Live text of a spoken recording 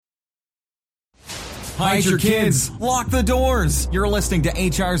Hide your kids. Lock the doors. You're listening to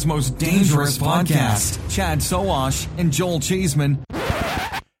HR's most dangerous podcast. Chad Sowash and Joel Cheeseman.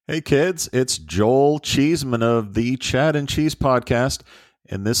 Hey kids, it's Joel Cheeseman of the Chad and Cheese podcast,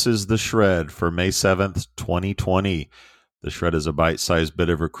 and this is The Shred for May 7th, 2020. The Shred is a bite-sized bit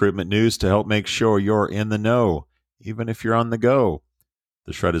of recruitment news to help make sure you're in the know, even if you're on the go.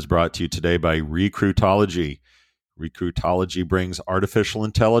 The Shred is brought to you today by Recruitology. Recruitology brings artificial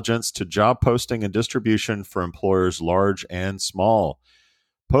intelligence to job posting and distribution for employers large and small.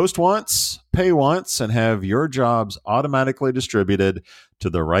 Post once, pay once, and have your jobs automatically distributed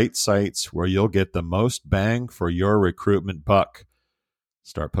to the right sites where you'll get the most bang for your recruitment buck.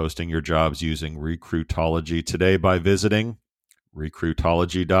 Start posting your jobs using Recruitology today by visiting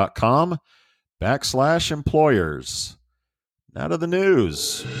recruitology.com/employers. Now to the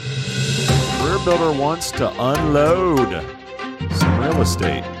news. CareerBuilder wants to unload some real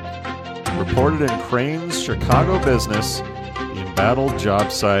estate. Reported in Crane's Chicago business, the embattled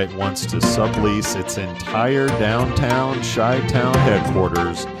job site wants to sublease its entire downtown Chi-Town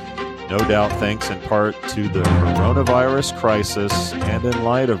headquarters, no doubt thanks in part to the coronavirus crisis and in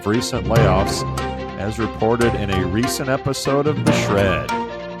light of recent layoffs, as reported in a recent episode of The Shred.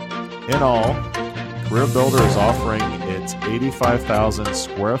 In all, CareerBuilder is offering its 85,000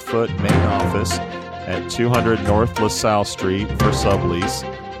 square foot main office at 200 North LaSalle Street for sublease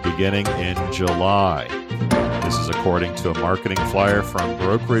beginning in July. This is according to a marketing flyer from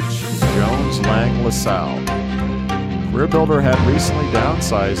brokerage Jones Lang LaSalle. CareerBuilder had recently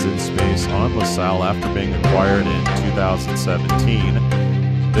downsized its space on LaSalle after being acquired in 2017.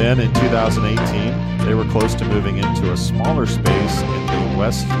 Then in 2018, they were close to moving into a smaller space in the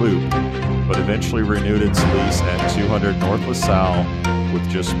West Loop, but eventually renewed its lease at 200 North LaSalle with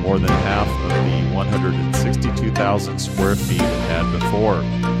just more than half of the 162,000 square feet it had before,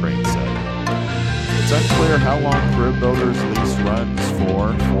 Crane said. It's unclear how long CareerBuilder's lease runs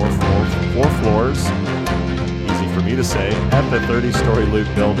for four floors, easy for me to say, at the 30-story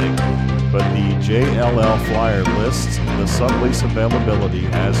Loop building, but the JLL flyer lists the sublease availability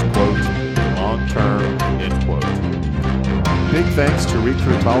as, quote, long-term, end quote. Big thanks to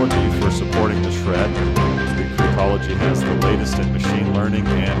Recruitology for supporting The Shred. Recruitology has the latest in machine learning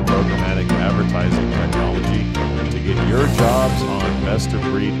and programmatic advertising technology to get your jobs on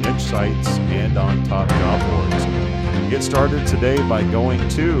best-of-breed niche sites and on top job boards. Get started today by going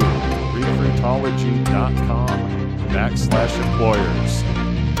to recruitology.com/employers.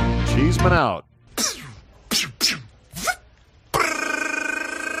 Cheeseman out.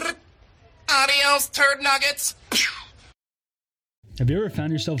 Adios, turd nuggets. Have you ever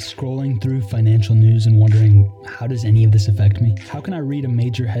found yourself scrolling through financial news and wondering, how does any of this affect me? How can I read a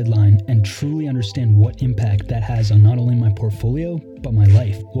major headline and truly understand what impact that has on not only my portfolio, but my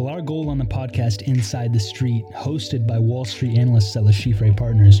life? Well, our goal on the podcast Inside the Street, hosted by Wall Street analysts at Le Chiffre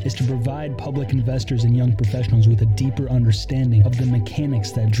Partners, is to provide public investors and young professionals with a deeper understanding of the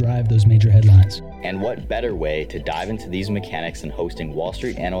mechanics that drive those major headlines. And what better way to dive into these mechanics than hosting Wall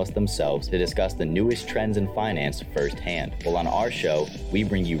Street analysts themselves to discuss the newest trends in finance firsthand? Well, on our show, we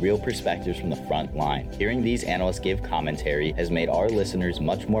bring you real perspectives from the front line. Hearing these analysts give commentary has made our listeners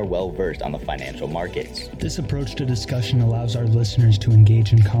much more well-versed on the financial markets. This approach to discussion allows our listeners to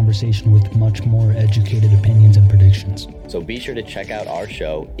engage in conversation with much more educated opinions and predictions. So be sure to check out our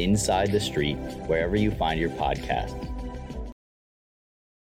show, Inside the Street, wherever you find your podcasts.